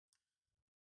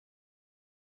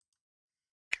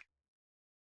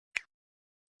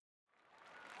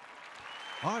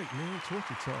All right, man,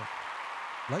 Torture Talk.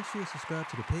 Like, share, subscribe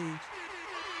to the page.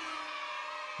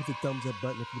 Hit the thumbs up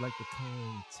button if you like the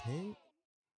content.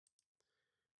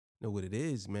 Know what it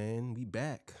is, man. We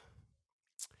back.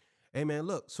 Hey, man,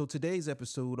 look. So today's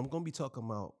episode, I'm gonna be talking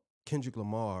about Kendrick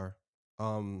Lamar.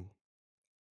 Um,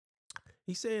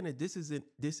 he's saying that this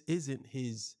isn't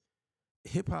his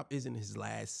hip hop isn't his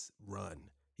last run.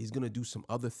 He's gonna do some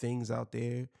other things out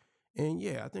there, and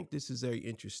yeah, I think this is very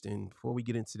interesting. Before we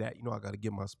get into that, I got to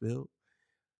get my spill.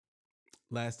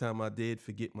 Last time I did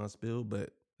forget my spill,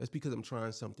 but that's because I'm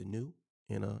trying something new.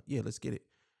 And yeah, let's get it.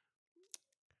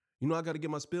 I got to get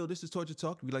my spill. This is Torture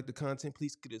Talk. If you like the content,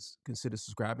 please consider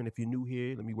subscribing. If you're new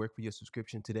here, let me work for your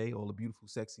subscription today. All the beautiful,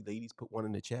 sexy ladies, put one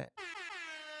in the chat.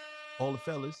 All the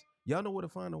fellas, y'all know where to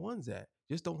find the ones at.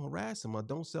 Just don't harass them. I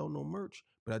don't sell no merch,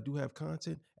 but I do have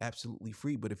content absolutely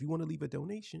free. But if you want to leave a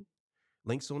donation,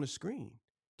 links on the screen.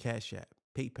 Cash App,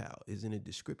 PayPal is in the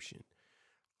description.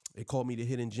 They called me the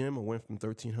hidden gem. I went from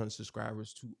 1,300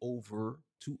 subscribers to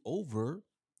over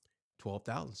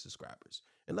 12,000 subscribers.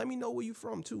 And let me know where you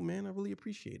from too, man. I really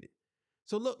appreciate it.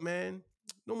 So look, man,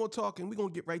 no more talking. We're going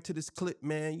to get right to this clip,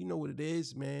 man. You know what it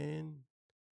is, man.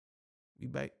 Be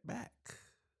back.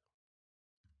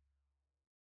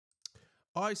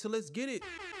 All right, so let's get it.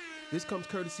 This comes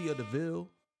courtesy of DeVille.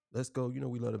 Let's go.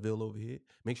 We love DeVille over here.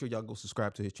 Make sure y'all go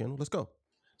subscribe to his channel. Let's go.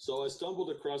 So I stumbled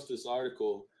across this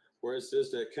article where it says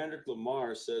that Kendrick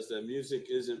Lamar says that music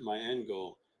isn't my end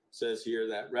goal. It says here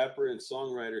that rapper and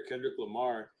songwriter Kendrick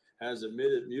Lamar has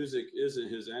admitted music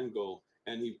isn't his end goal,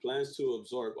 and he plans to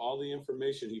absorb all the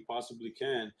information he possibly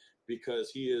can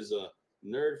because he is a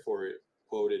nerd for it,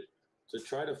 quoted, to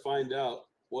try to find out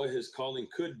what his calling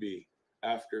could be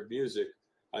after music,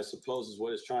 I suppose is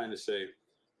what it's trying to say.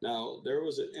 Now, there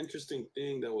was an interesting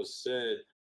thing that was said.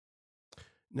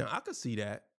 Now, I could see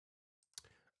that.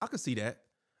 I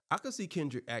could see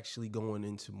Kendrick actually going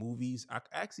into movies. I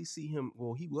could actually see him.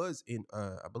 Well, he was in,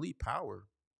 I believe, Power.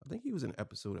 I think he was in an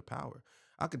episode of Power.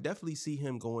 I could definitely see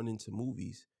him going into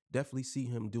movies. Definitely see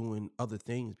him doing other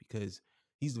things because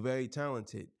he's very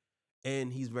talented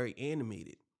and he's very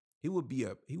animated. He would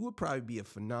probably be a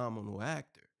phenomenal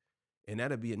actor, and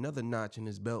that'd be another notch in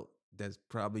his belt. That's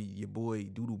probably your boy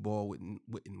Doodle Ball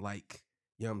wouldn't like.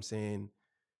 You know what I'm saying?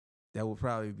 That would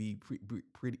probably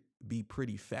be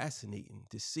pretty fascinating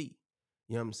to see.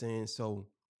 You know what I'm saying? So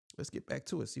let's get back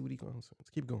to it. See what he goes. Let's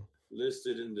keep going.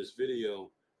 Listed in this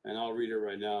video, and I'll read it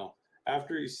right now.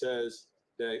 After he says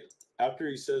that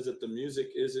the music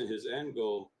isn't his end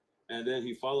goal, and then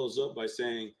he follows up by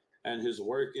saying, and his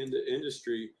work in the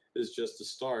industry is just the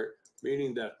start,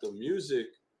 meaning that the music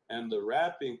and the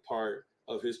rapping part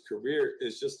of his career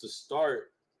is just the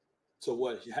start to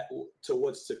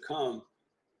what's to come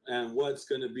and what's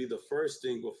going to be the first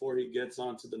thing before he gets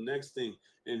on to the next thing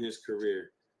in his career.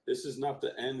 This is not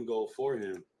the end goal for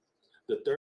him. The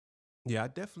third Yeah, I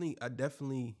definitely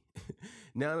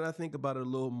now that I think about it a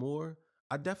little more,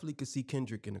 I definitely could see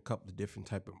Kendrick in a couple of different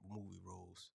type of movie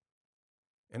roles.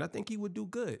 And I think he would do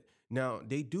good. Now,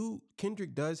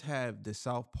 Kendrick does have the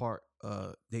South Park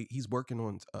he's working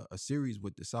on a series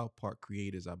with the South Park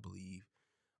creators, I believe.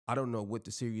 I don't know what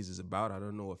the series is about. I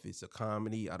don't know if it's a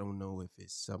comedy. I don't know if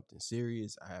it's something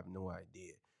serious. I have no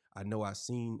idea. I know I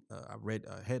read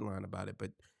a headline about it,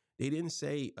 but they didn't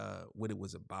say what it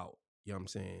was about. You know what I'm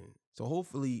saying? So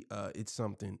hopefully it's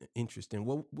something interesting.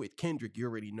 Well, with Kendrick, you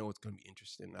already know it's going to be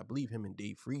interesting. I believe him and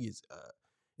Dave Free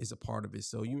is a part of it.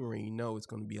 So you already know it's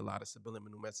going to be a lot of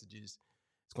subliminal messages.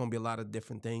 It's going to be a lot of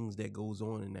different things that goes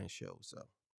on in that show. So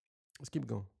let's keep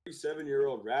going.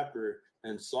 37-year-old rapper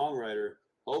and songwriter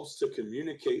hopes to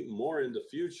communicate more in the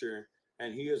future,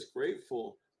 and he is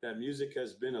grateful that music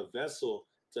has been a vessel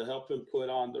to help him put him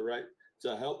on the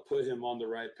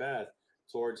right path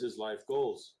towards his life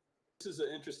goals. This is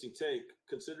an interesting take,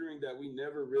 considering that we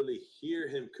never really hear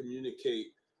him communicate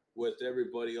with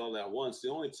everybody all at once.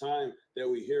 The only time that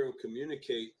we hear him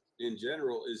communicate in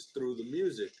general is through the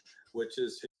music, which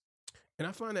is. And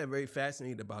I find that very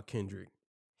fascinating about Kendrick.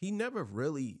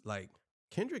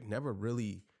 Kendrick never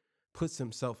really puts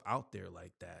himself out there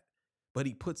like that, but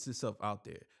he puts himself out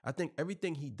there. I think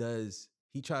everything he does,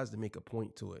 he tries to make a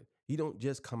point to it. He don't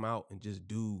just come out and just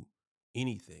do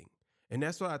anything. And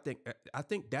that's why I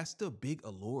think that's the big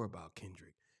allure about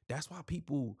Kendrick. That's why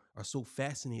people are so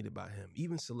fascinated by him.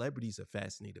 Even celebrities are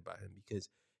fascinated by him because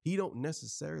he don't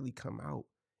necessarily come out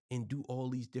and do all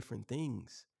these different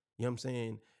things. You know what I'm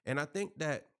saying? And I think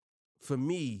that for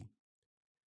me,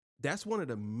 that's one of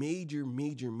the major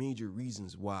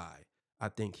reasons why I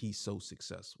think he's so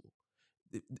successful.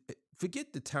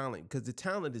 Forget the talent, because the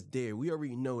talent is there. We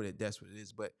already know that that's what it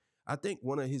is. But I think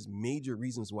one of his major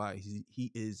reasons why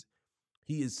he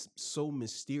is so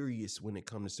mysterious when it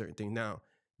comes to certain things. Now,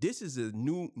 this is a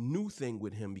new thing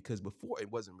with him because before it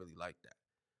wasn't really like that.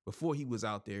 Before he was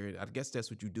out there, I guess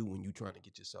that's what you do when you're trying to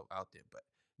get yourself out there. But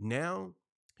now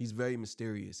he's very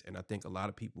mysterious, and I think a lot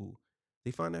of people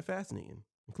they find that fascinating,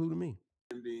 including me.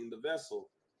 being the vessel.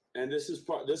 And this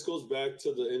goes back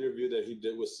to the interview that he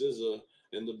did with SZA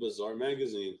in the Bazaar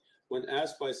magazine. When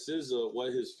asked by SZA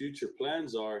what his future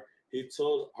plans are, he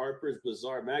told Harper's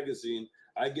Bazaar magazine,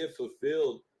 "I get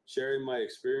fulfilled sharing my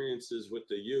experiences with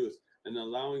the youth and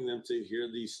allowing them to hear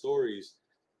these stories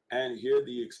and hear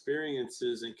the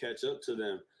experiences and catch up to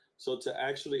them." So to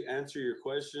actually answer your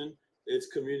question, it's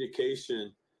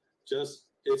communication.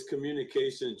 It's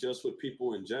communication just with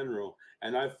people in general.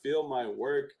 And I feel my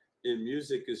work in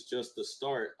music is just the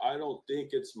start. I don't think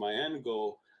it's my end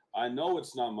goal. I know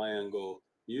it's not my end goal.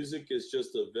 Music is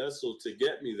just a vessel to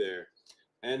get me there.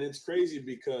 And it's crazy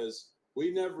because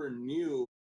we never knew.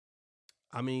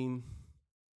 I mean,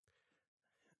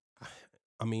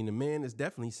 I mean, the man is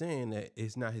definitely saying that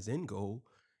it's not his end goal,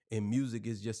 and music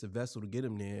is just a vessel to get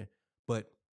him there.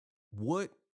 But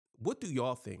what what do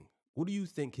y'all think? What do you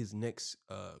think his next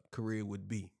career would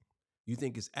be? You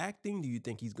think it's acting? Do you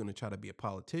think he's going to try to be a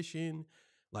politician?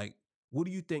 Like, what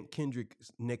do you think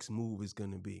Kendrick's next move is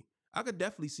going to be? I could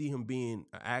definitely see him being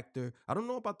an actor. I don't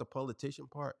know about the politician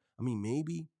part. I mean,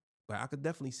 maybe, but I could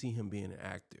definitely see him being an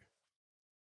actor.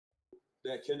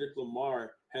 That Kendrick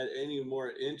Lamar had any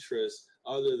more interest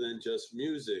other than just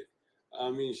music. I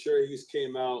mean, sure, he's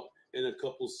came out in a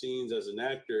couple scenes as an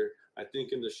actor, I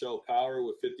think in the show Power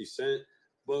with 50 Cent,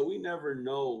 but we never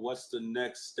know what's the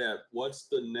next step, what's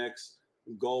the next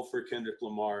goal for Kendrick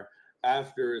Lamar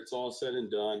after it's all said and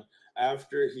done,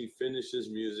 after he finishes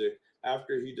music,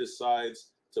 after he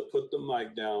decides to put the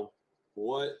mic down.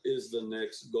 What is the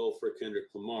next goal for Kendrick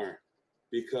Lamar?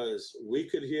 Because we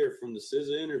could hear from the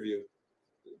SZA interview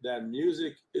that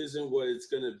music isn't what it's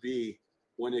going to be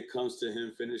when it comes to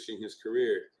him finishing his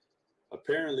career.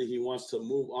 Apparently, he wants to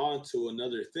move on to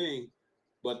another thing,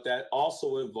 but that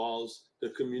also involves the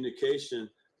communication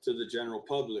to the general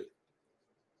public.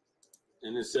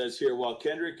 And it says here, while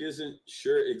Kendrick isn't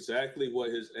sure exactly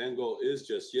what his end goal is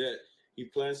just yet, he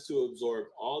plans to absorb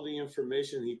all the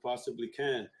information he possibly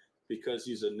can because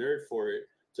he's a nerd for it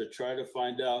to try to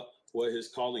find out what his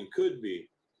calling could be.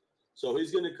 So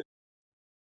he's going to.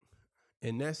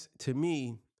 And that's to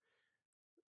me,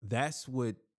 that's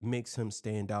what makes him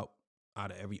stand out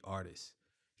of every artist.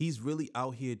 He's really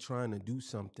out here trying to do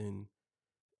something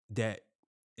that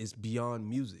is beyond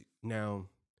music. Now,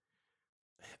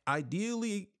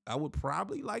 ideally, I would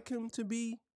probably like him to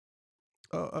be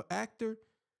a actor,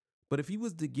 but if he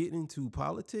was to get into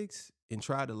politics and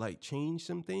try to like change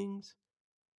some things,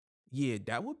 yeah,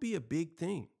 that would be a big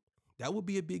thing. That would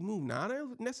be a big move. Now, I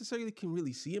don't necessarily can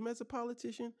really see him as a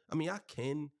politician. I mean, I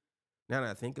can now that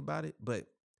I think about it, but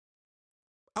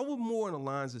I would more on the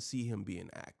lines of see him be an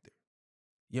actor.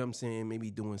 You know what I'm saying? Maybe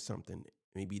doing something.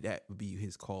 Maybe that would be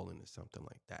his calling or something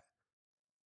like that.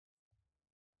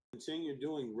 Continue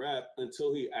doing rap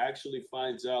until he actually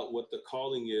finds out what the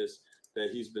calling is that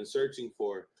he's been searching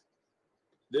for.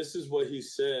 This is what he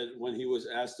said when he was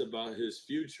asked about his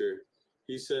future.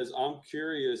 He says, "I'm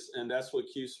curious, and that's what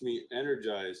keeps me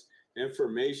energized.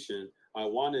 Information. I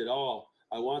want it all.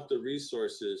 I want the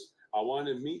resources. I want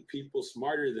to meet people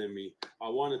smarter than me. I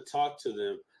want to talk to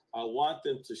them. I want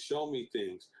them to show me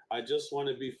things. I just want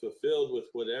to be fulfilled with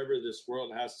whatever this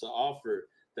world has to offer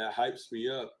that hypes me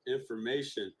up.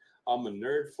 Information. I'm a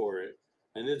nerd for it."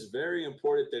 And it's very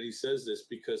important that he says this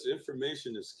because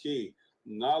information is key,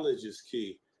 knowledge is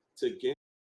key to gain.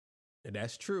 And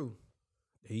that's true.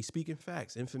 He's speaking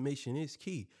facts. Information is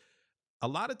key. A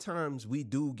lot of times we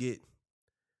do get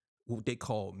what they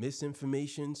call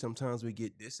misinformation. Sometimes we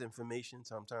get disinformation.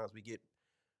 Sometimes we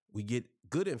get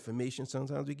good information.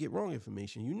 Sometimes we get wrong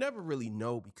information. You never really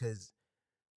know because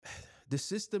the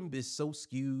system is so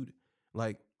skewed.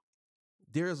 Like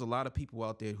there's a lot of people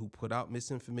out there who put out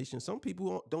misinformation. Some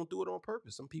people don't do it on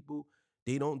purpose. Some people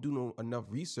they don't do enough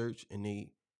research and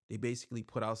they basically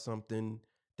put out something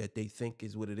that they think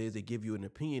is what it is. They give you an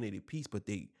opinionated piece, but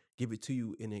they give it to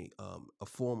you in a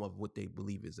form of what they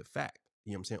believe is a fact.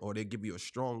 You know what I'm saying? Or they give you a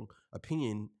strong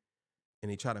opinion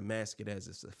and they try to mask it as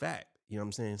it's a fact. You know what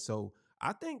I'm saying? So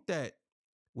I think that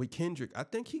with Kendrick, I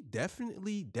think he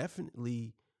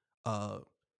definitely uh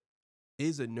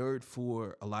is a nerd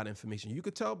for a lot of information. You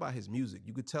could tell by his music.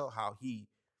 You could tell how he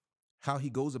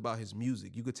goes about his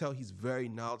music. You could tell he's very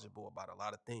knowledgeable about a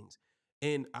lot of things.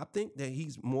 And I think that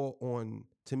he's more on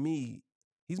to me,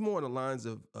 he's more on the lines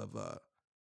of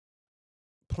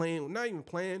playing, not even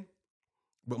playing.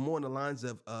 but more in the lines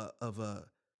of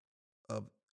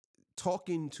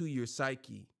talking to your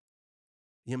psyche. You know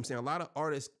what I'm saying? A lot of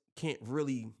artists can't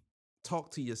really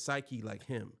talk to your psyche like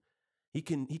him. He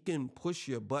can push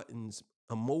your buttons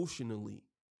emotionally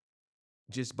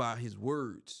just by his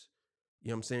words. You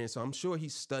know what I'm saying? So I'm sure he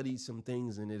studied some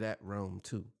things into that realm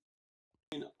too.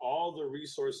 All the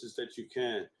resources that you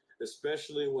can,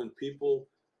 especially when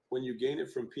you gain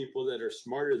it from people that are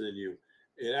smarter than you.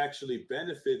 It actually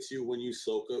benefits you when you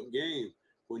soak up game,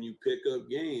 when you pick up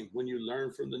game, when you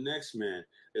learn from the next man.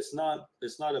 It's not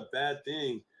a bad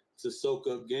thing to soak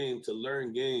up game, to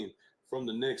learn game from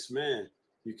the next man.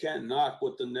 You can't knock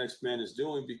what the next man is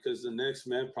doing because the next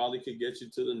man probably could get you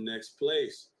to the next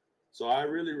place. So I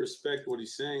really respect what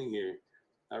he's saying here.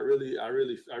 I really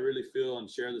feel and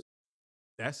share the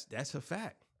That's a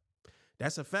fact.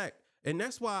 That's a fact. And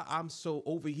that's why I'm so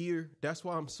over here. That's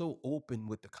why I'm so open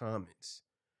with the comments.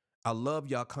 I love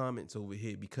y'all comments over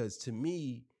here because to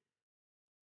me,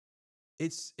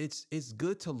 it's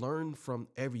good to learn from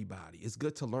everybody. It's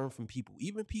good to learn from people,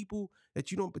 even people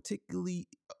that you don't particularly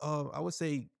I would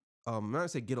say not to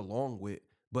say get along with,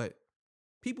 but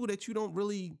people that you don't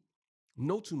really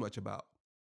know too much about.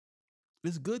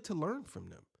 It's good to learn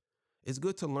from them. It's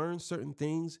good to learn certain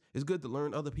things. It's good to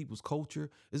learn other people's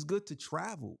culture. It's good to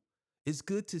travel. It's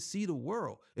good to see the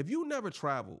world. If you never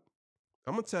traveled,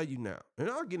 I'm gonna tell you now,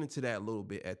 and I'll get into that a little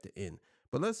bit at the end.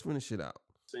 But let's finish it out.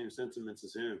 same sentiments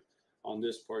as him on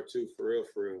this part too, for real,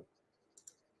 for real.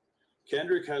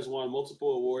 Kendrick has won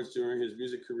multiple awards during his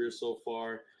music career so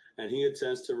far, and he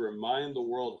intends to remind the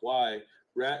world why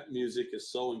rap music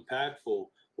is so impactful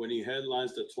when he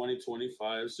headlines the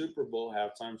 2025 Super Bowl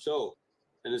halftime show.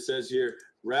 And it says here,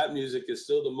 rap music is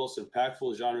still the most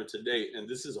impactful genre to date, and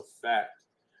this is a fact.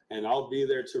 And I'll be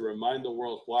there to remind the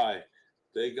world why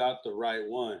they got the right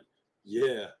one.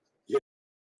 Yeah, yeah.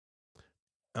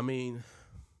 I mean,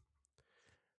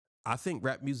 I think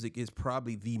rap music is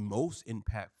probably the most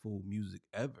impactful music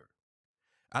ever.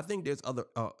 I think there's other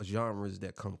genres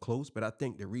that come close, but I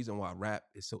think the reason why rap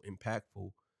is so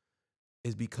impactful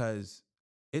is because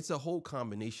it's a whole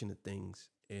combination of things,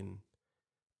 and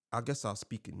I guess I'll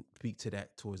speak to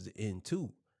that towards the end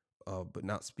too, but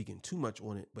not speaking too much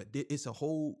on it. But it's a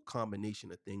whole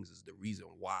combination of things is the reason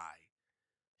why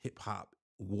hip hop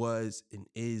was and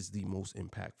is the most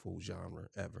impactful genre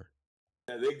ever.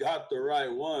 They got the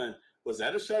right one. Was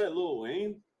that a shot at Lil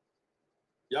Wayne?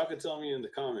 Y'all can tell me in the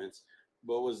comments.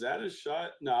 But was that a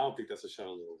shot? No, I don't think that's a shot at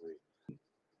Lil Wayne.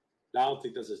 No, I don't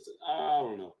think that's a. I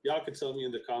don't know. Y'all can tell me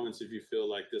in the comments if you feel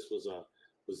like this was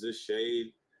this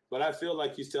shade. But I feel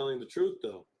like he's telling the truth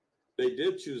though. They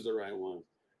did choose the right one.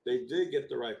 They did get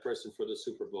the right person for the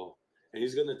Super Bowl, and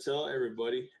he's going to tell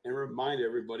everybody and remind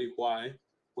everybody why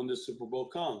when the Super Bowl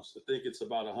comes. I think it's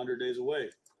about 100 days away.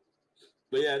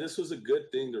 But yeah, this was a good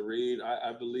thing to read.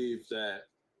 I believe that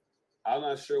I'm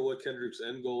not sure what Kendrick's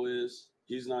end goal is.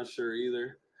 He's not sure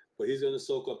either, but he's going to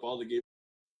soak up all the game.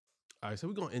 All right, so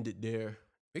we're gonna end it there.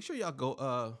 Make sure y'all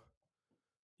go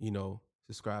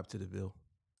subscribe to the bill.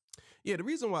 Yeah, the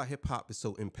reason why hip hop is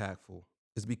so impactful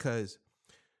is because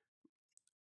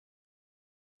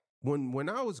when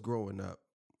I was growing up,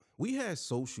 we had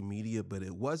social media, but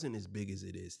it wasn't as big as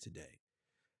it is today.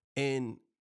 And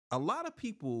a lot of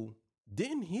people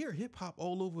didn't hear hip hop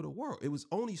all over the world. It was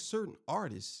only certain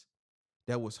artists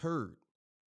that was heard.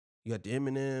 You got the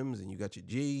Eminems and you got your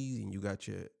J's and you got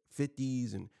your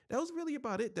 50s, and that was really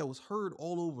about it that was heard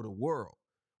all over the world.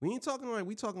 We talking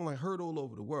like heard all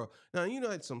over the world. Now,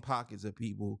 had some pockets of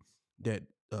people that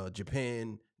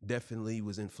Japan definitely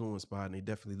was influenced by, and they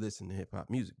definitely listened to hip hop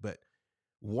music. But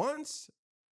once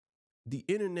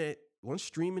once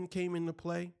streaming came into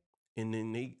play, and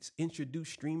then they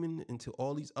introduced streaming into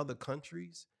all these other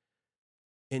countries,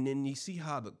 and then you see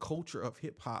how the culture of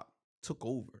hip hop took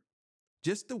over.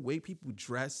 Just the way people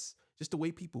dress, just the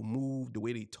way people move, the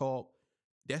way they talk,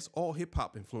 that's all hip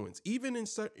hop influence. Even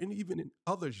in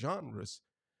other genres,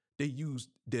 they use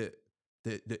the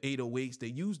 808s, they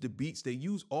use the beats, they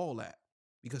use all that.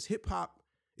 Because hip hop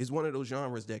is one of those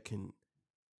genres that can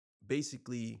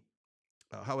basically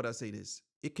how would I say this?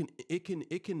 It can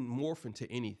morph into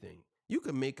anything. You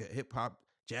can make a hip hop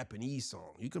Japanese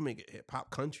song. You can make a hip hop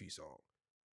country song.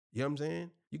 You know what I'm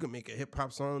saying? You can make a hip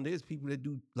hop song. There's people that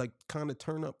do like kind of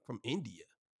turn up from India.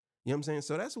 You know what I'm saying?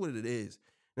 So that's what it is.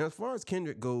 Now, as far as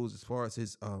Kendrick goes, as far as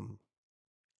his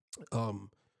um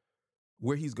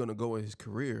where he's gonna go in his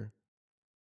career,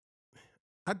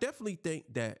 I definitely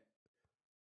think that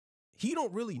he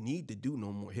don't really need to do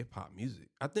no more hip hop music.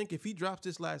 I think if he drops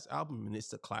this last album and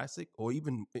it's a classic, or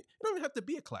even it don't even have to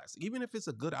be a classic, even if it's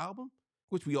a good album,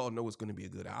 which we all know it's going to be a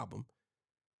good album,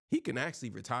 he can actually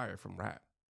retire from rap.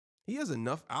 He has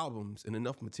enough albums and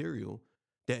enough material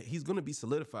that he's going to be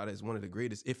solidified as one of the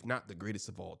greatest, if not the greatest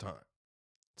of all time.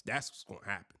 That's what's going to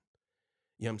happen.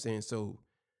 You know what I'm saying? So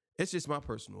it's just my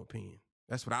personal opinion.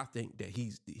 That's what I think that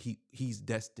he's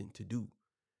destined to do.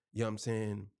 You know what I'm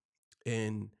saying?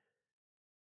 And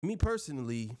me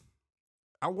personally,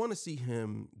 I want to see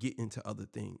him get into other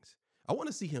things. I want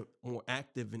to see him more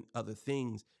active in other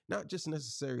things, not just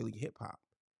necessarily hip hop.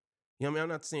 You know what I mean? I'm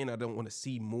not saying I don't want to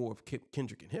see more of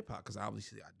Kendrick in hip hop, because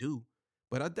obviously I do.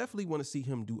 But I definitely want to see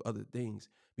him do other things,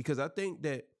 because I think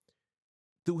that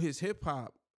through his hip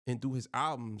hop and through his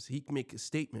albums, he can make a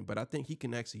statement, but I think he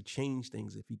can actually change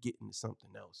things if he get into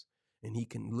something else. And he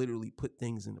can literally put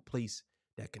things into place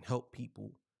that can help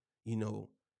people, you know,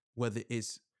 whether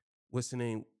it's, what's the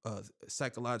name,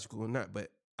 psychological or not. But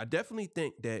I definitely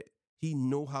think that he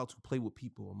know how to play with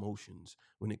people's emotions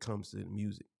when it comes to the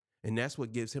music. And that's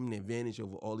what gives him an advantage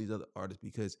over all these other artists,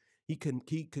 because he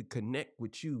could connect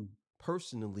with you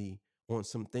personally on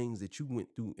some things that you went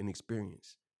through and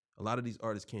experienced. A lot of these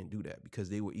artists can't do that because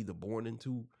they were either born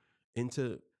into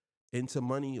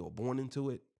money or born into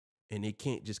it, and they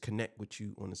can't just connect with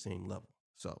you on the same level.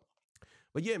 So,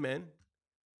 but yeah, man,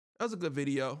 that was a good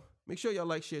video. Make sure y'all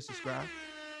like, share, subscribe.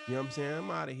 You know what I'm saying?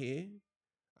 I'm out of here.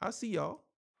 I'll see y'all.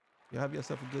 Y'all have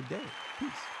yourself a good day. Peace.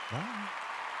 Bye.